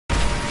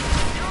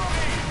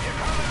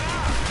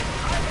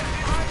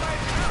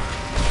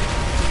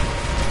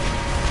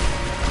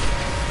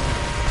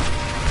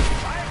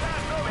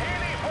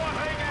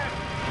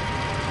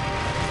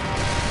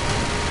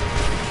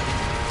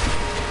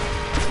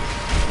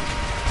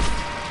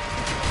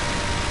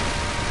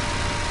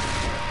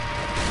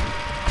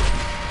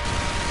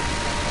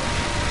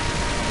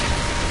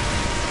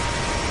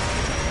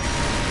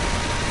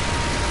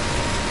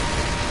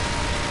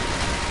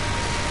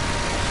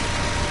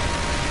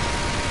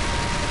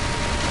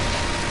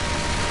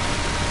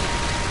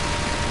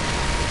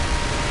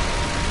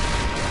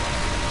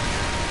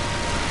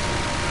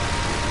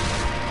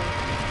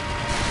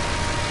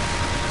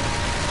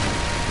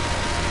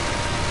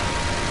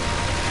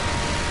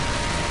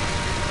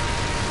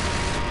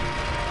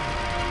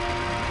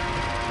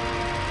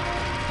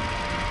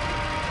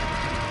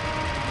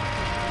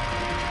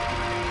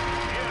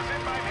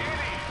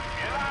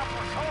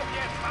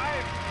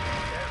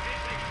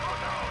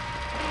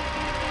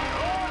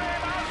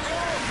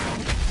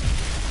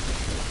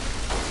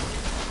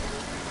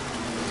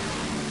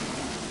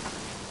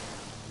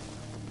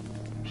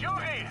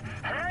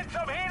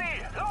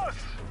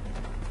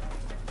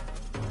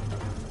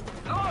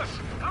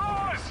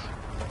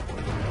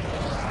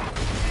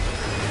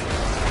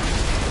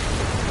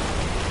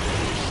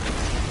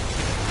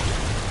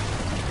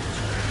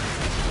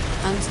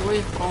Ganz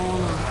ruhig,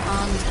 Braune.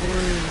 Ganz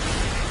ruhig.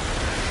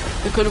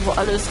 Wir können über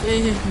alles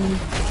reden.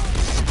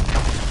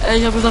 Ey,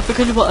 ich habe gesagt, wir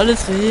können über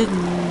alles reden.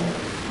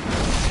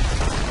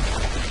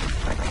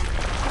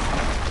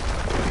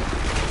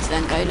 Das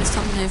wäre ein geiles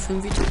Thumbnail für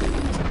ein Video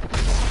gewesen.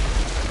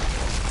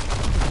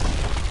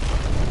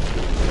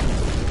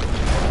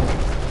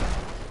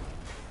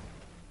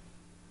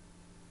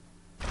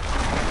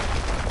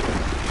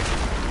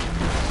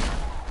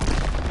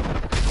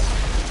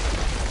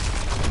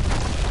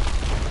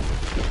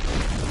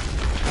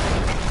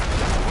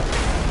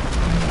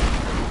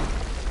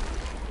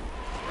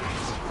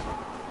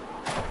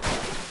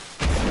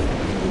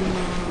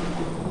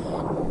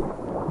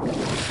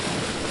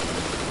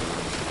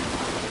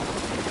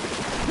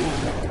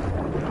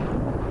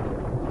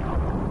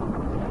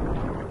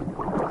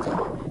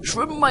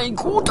 Schwimm, mein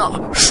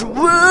Guter!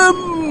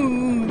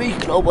 Schwimm! Ich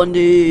glaube an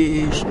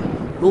dich!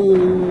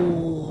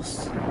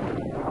 Los!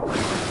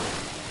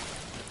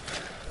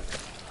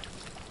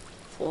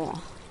 Boah.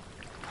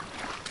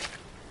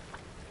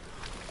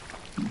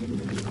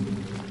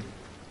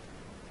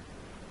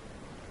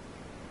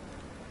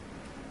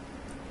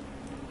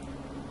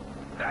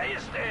 Da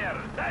ist er!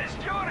 Da ist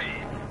Juri!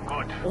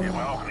 Gut, wir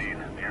brauchen ihn.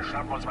 Wir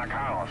schnappen uns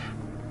Makarov.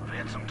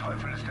 Wer zum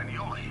Teufel ist denn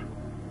Juri?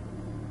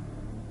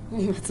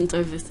 Wer zum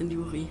Teufel ist denn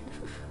Juri?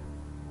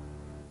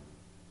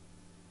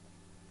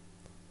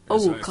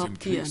 Das Oh, heißt, im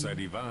Krieg Kapitän. sei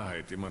die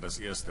Wahrheit immer das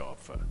erste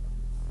Opfer.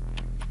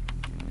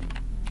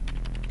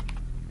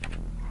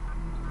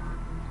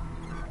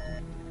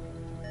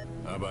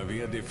 Aber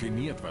wer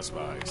definiert, was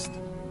wahr ist?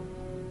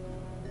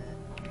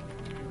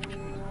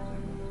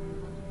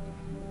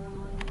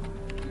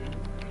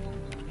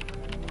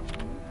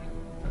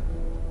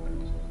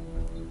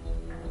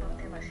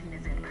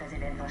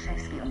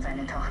 Und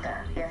seine Tochter.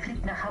 Er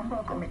fliegt nach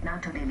Hamburg, um mit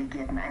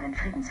NATO-Delegierten einen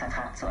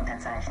Friedensvertrag zu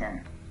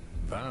unterzeichnen.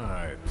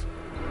 Wahrheit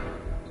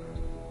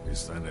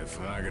ist eine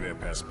Frage der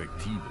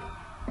Perspektive.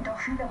 Doch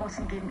viele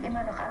Russen geben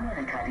immer noch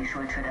Amerika die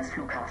Schuld für das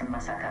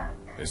Flughafenmassaker.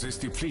 Es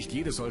ist die Pflicht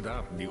jedes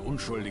Soldaten, die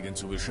Unschuldigen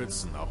zu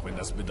beschützen, auch wenn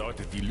das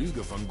bedeutet, die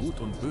Lüge von Gut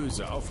und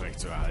Böse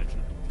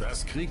aufrechtzuerhalten.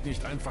 Dass Krieg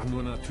nicht einfach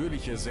nur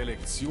natürliche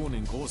Selektion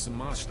in großem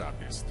Maßstab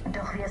ist.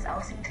 Doch wie es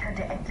aussieht,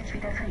 könnte endlich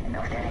wieder Frieden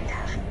auf der Welt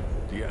herrschen.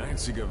 Die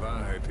einzige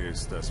Wahrheit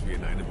ist, dass wir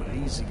in einem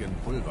riesigen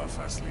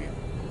Pulverfass leben.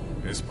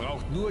 Es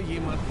braucht nur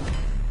jemanden,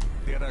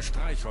 der das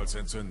Streichholz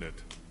entzündet.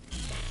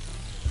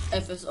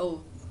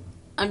 FSO.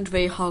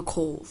 Andrei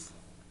Harkov.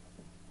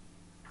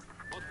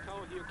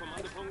 Moskau, hier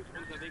Kommandopunkt,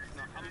 unterwegs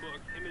nach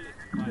Hamburg. Himmel ist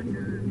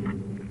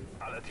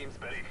frei. Alle Teams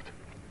bericht.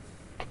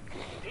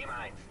 Team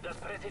 1, das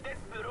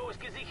Präsidentenbüro ist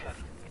gesichert.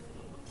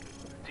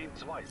 Team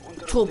 2,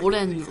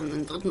 Turbulenzen.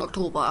 Am 3.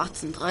 Oktober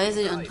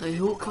 1830. Andrei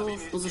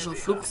Harkov, russischer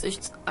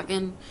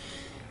Flugsichtagent.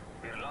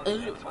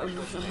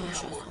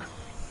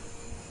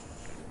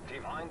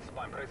 Team 1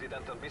 beim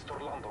Präsidenten bis zur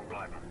Landung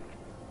bleiben.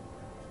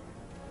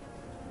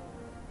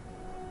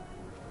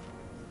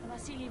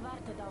 Wassili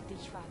wartet auf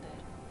dich, Vater.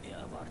 Er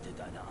erwartet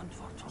eine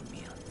Antwort von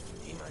mir.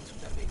 Team 1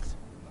 unterwegs.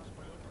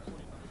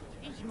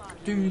 Ich mag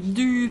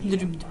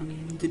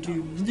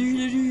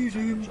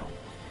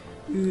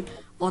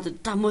Warte,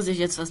 da muss ich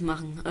jetzt was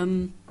machen.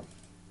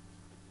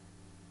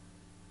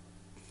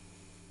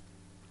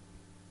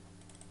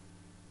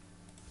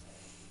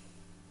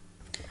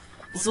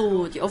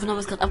 So, die Aufnahme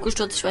ist gerade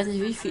abgestürzt. Ich weiß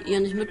nicht, wie viel ihr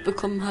nicht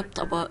mitbekommen habt,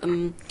 aber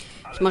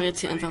ich mache jetzt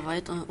hier einfach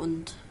weiter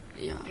und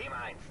ja, Team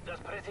 1, das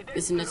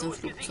wir sind jetzt im Präsidentenbüro ist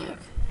Flugzeug gesichert.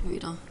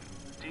 wieder.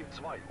 Team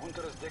 2,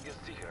 unteres Deck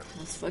ist sicher.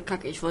 Das ist voll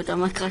kacke. Ich wollte da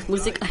mal gerade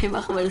Musik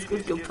einmachen, weil es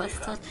gut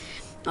gepasst hat.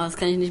 Aber das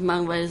kann ich nicht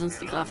machen, weil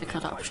sonst die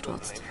Grafikkarte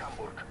abstürzt. In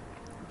Hamburg.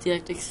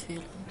 Direkt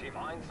X-Fehler. Team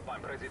 1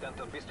 beim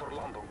Präsidenten bis zur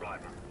Landung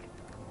bleiben.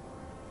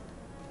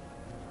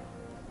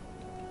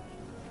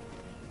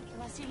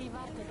 Wassili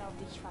wartet auf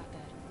dich, Vater.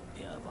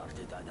 Er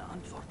erwartet eine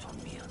Antwort von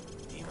mir.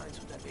 Team 1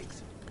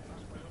 unterwegs.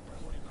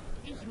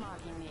 Ich mag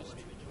ihn nicht.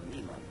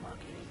 Niemand mag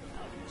ihn.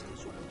 Er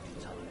müsste so gut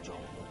wie seinen Job.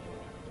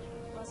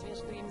 Was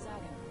wirst du ihm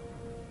sagen?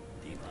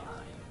 Die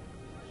Wahrheit.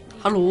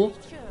 Ich Hallo? will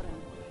nicht hören.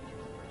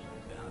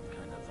 Er hat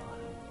keine Wahl.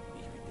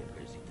 Ich bin der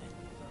Präsident.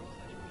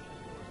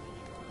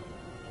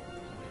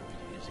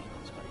 Wir sehen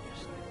uns beim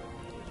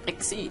ersten.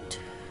 Exit.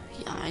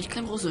 Ja, ich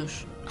kann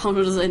Russisch. Auch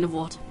nur das eine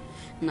Wort.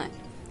 Nein,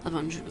 hat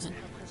man nicht gesehen.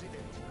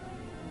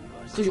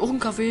 Krieg ich auch einen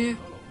Kaffee?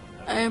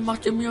 Ey,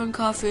 macht ihr mir einen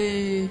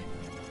Kaffee?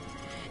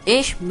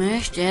 Ich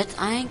möchte jetzt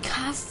einen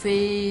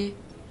Kaffee.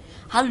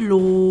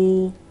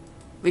 Hallo.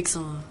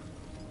 Wichser.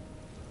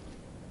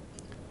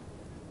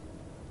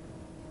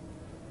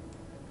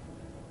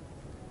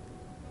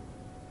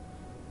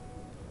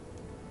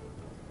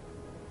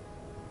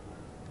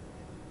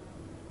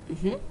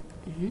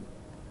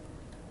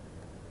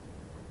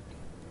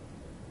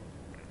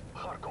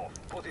 Kharkov,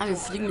 Ah, wir Position.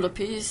 fliegen mit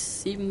der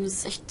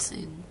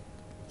P716.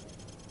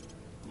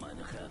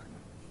 Meine Herren,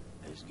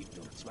 es gibt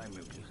nur zwei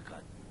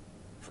Möglichkeiten.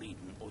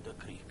 Frieden oder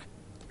Krieg.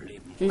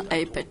 Leben Ein oder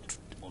iPad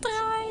Tod. Und zum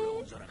Wohle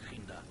unserer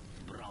Kinder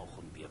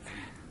brauchen wir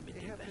Frieden mit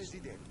Herr dem Westen.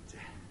 Präsident,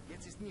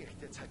 jetzt ist nicht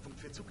der Zeitpunkt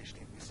für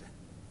Zugeständnisse.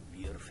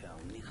 Wir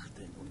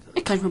vernichten unsere...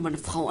 Ich kann mal meine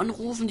Frau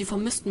anrufen, die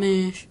vermisst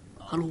mich.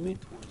 Hallo? mit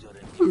unseren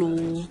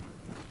Hallo?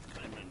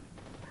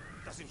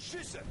 Das sind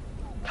Schüsse.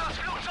 Das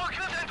Flugzeug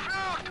wird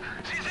entführt!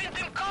 Sie sind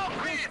im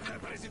Cockpit! Herr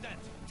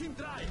Präsident. Team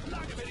 3,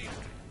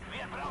 Lagebericht.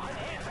 Wir brauchen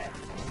Hilfe!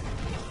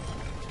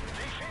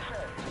 Sie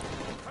schießen!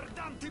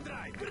 Verdammt, Team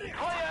 3.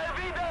 Feuer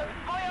erwidert!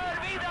 Feuer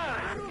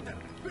erwidert! Runter.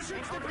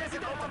 Beschützt den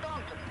Präsidenten.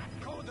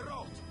 Code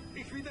rot.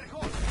 Ich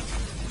wiederhole.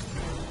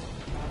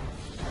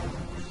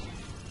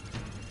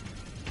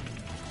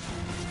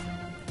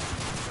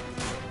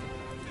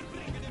 Wir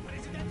bringen den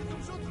Präsidenten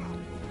zum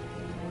Schutzraum.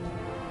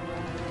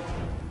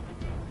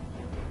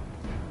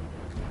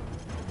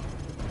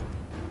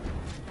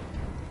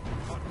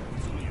 Kommt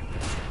zu mir.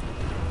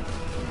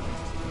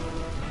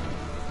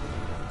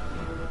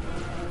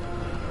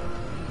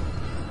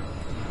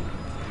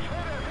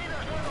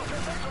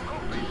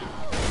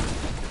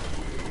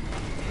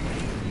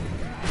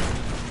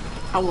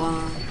 Aua.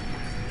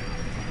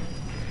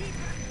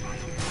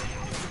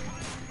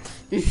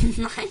 Nein.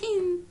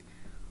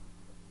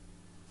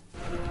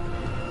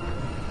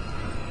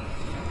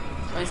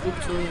 Scheiß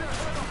Flugzeug.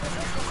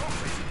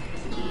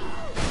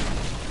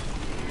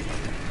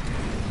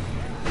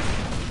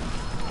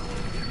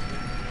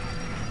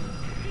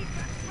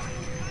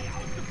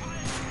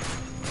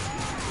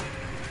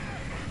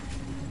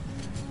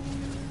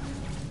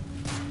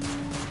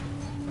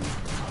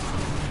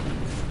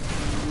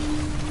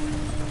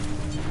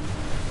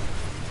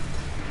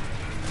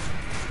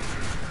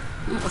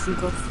 Auf den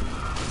Kopf.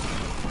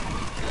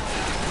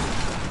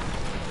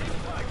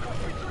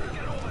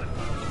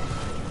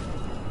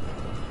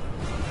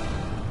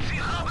 Sie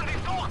haben die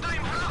Tochter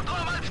im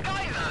Flugturm als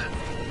Geisel!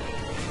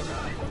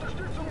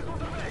 Unterstützung ist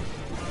unterwegs!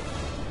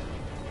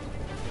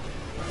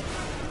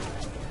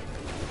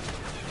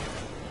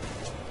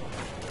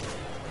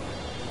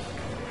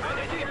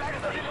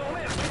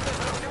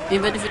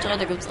 Im Battlefield 3,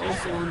 da gibt es auch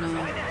so eine,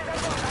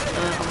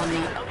 aber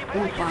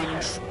eine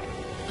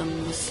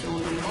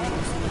U-Bahn-Mission.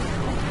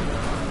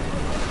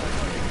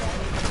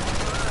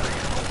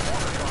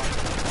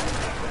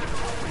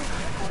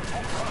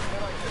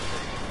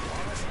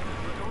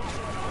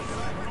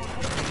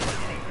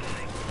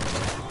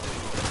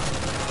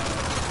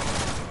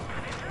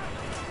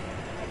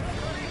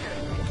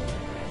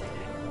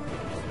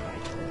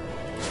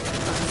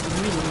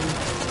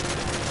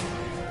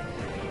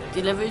 Die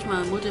level ich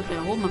mal im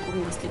Multiplayer hoch, mal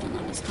gucken, was die dann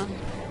alles kann.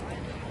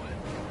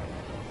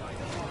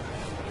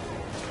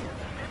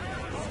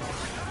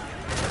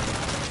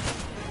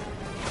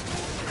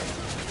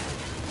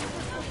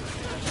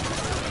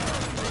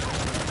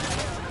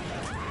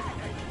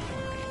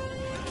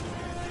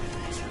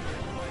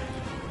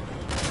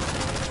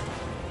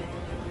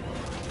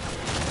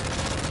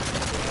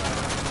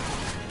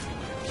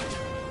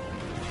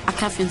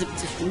 AK-74,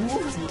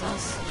 was ist denn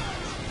das?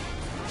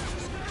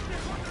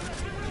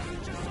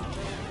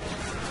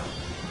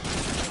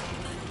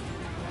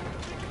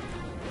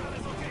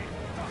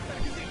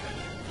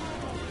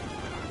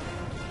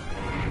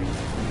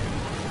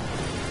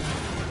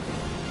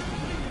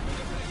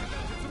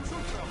 Zum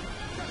Schutzraum.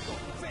 Cargo,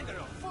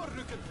 Federer,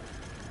 vorrücken.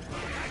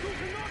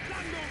 Versuche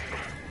Notlandung.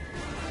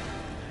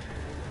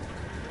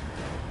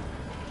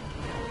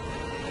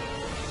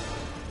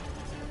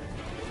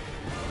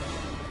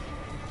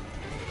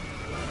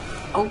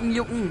 Augen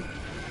jucken.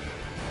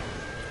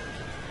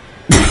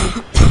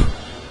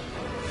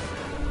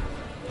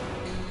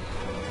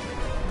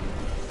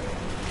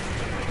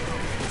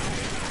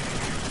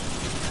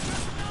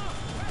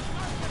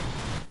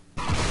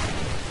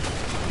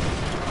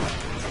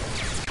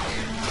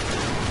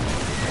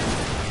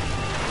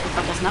 Ich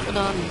hab das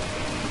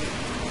nachgeladen.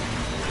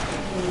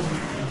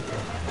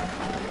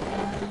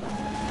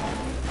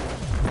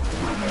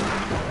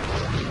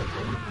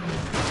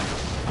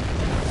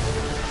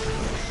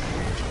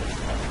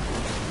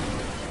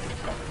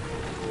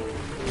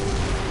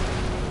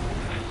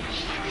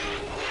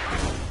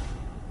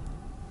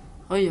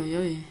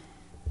 Uiuiui.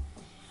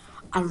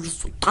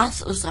 Also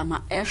das ist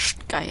einmal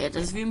echt geil.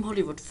 Das ist wie im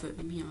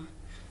Hollywood-Film hier.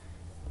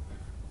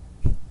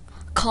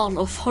 Call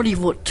of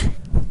Hollywood.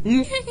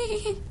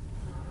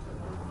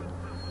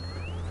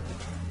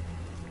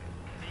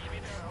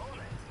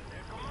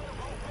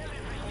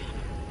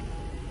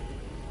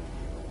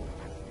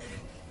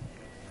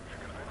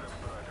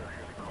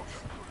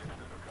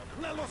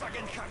 Na los,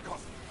 Agent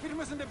Kharkov. Wir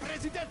müssen den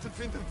Präsidenten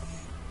finden.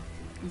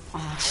 Oh,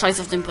 scheiß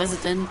auf den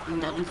Präsidenten.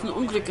 Der hat uns ein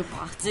Unglück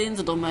gebracht. Sehen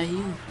Sie doch mal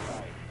hier.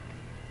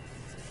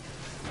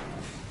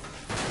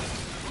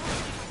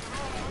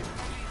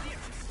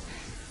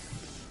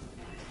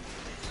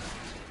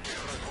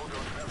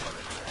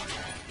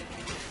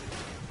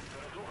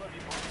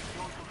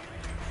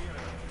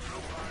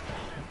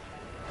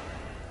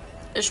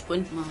 Ich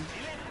sprint mal.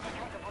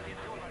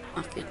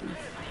 Ach, geht nicht.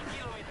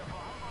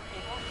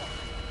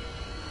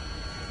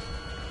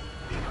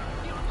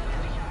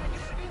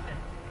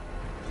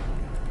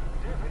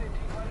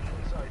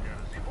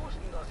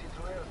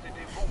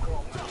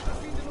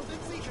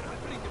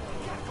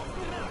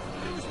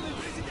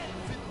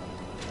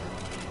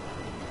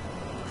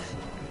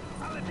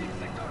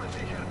 Sektoren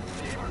sichern.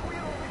 Die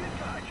Evakuierung beginnt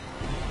gleich.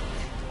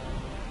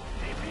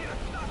 Die 4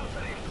 Status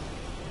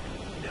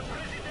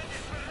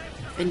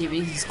Wenn die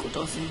wenigstens gut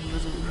aussehen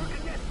würde.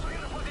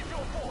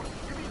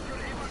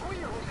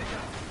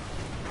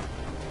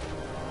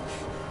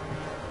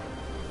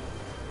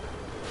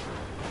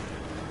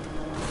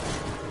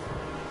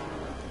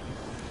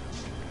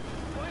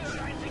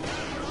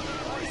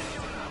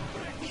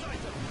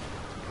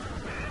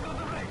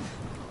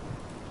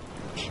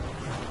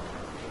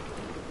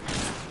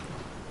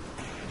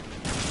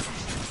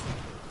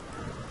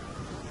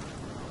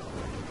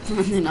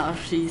 Den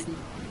Arsch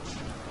schießen.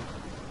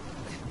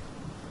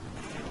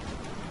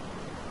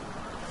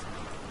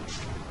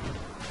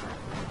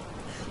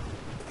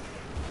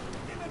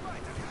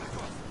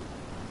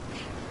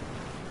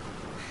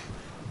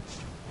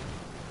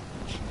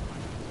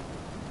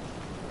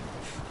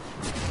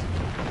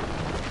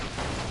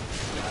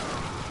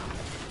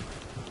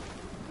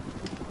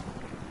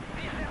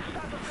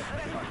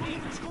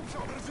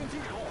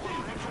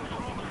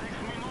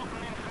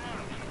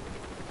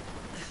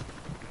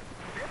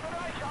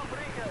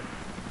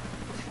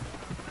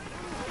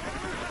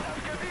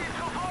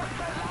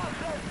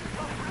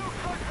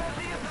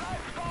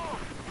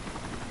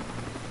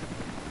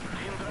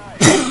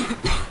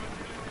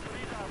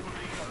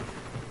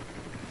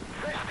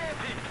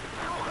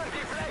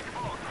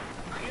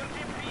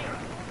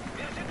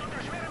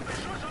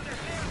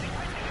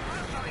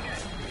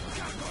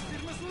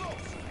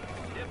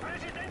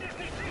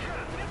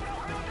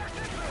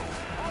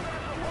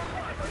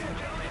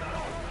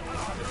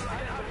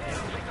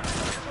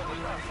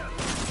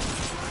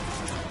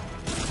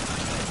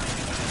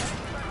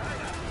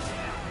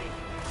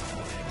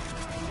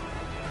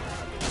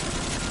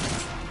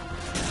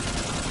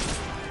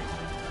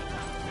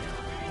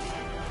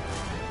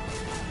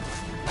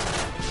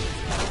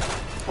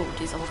 Oh,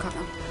 die ist aber kacke.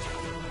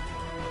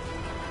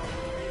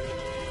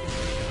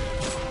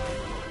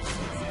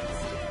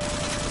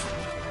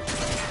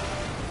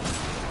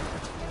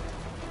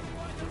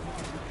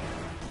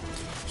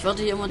 Ich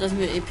warte hier immer, dass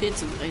mir EP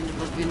zugerechnet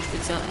wird, wie ein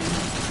Spezialeinheit.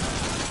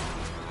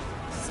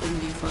 Das ist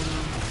irgendwie voll,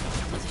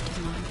 dass ich das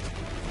mache.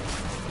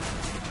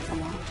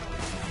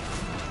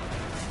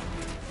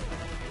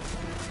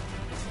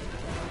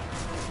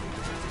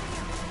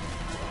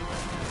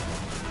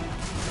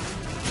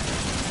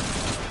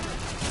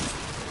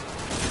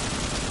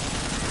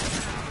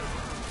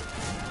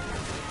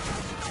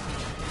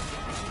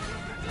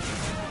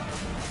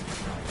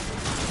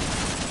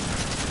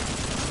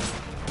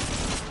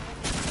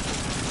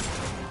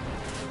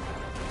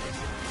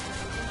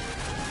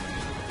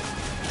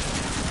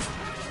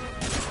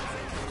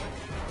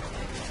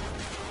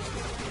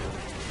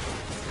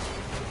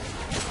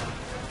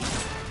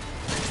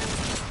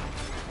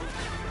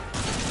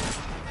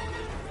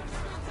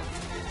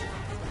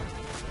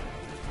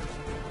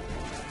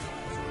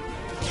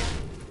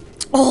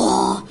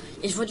 Aber oh,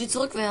 ich wollte die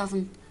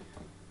zurückwerfen.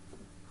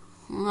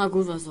 Na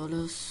gut, was soll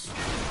es?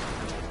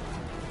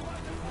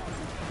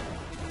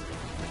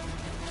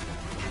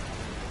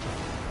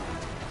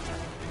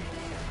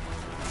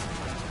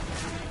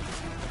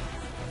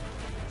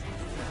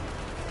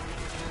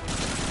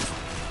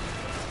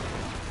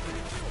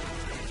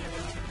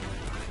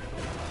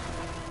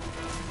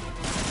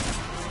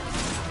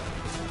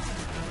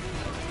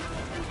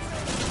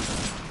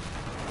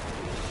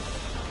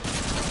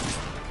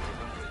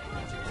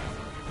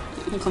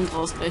 Und kommt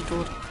raus, gleich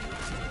tot.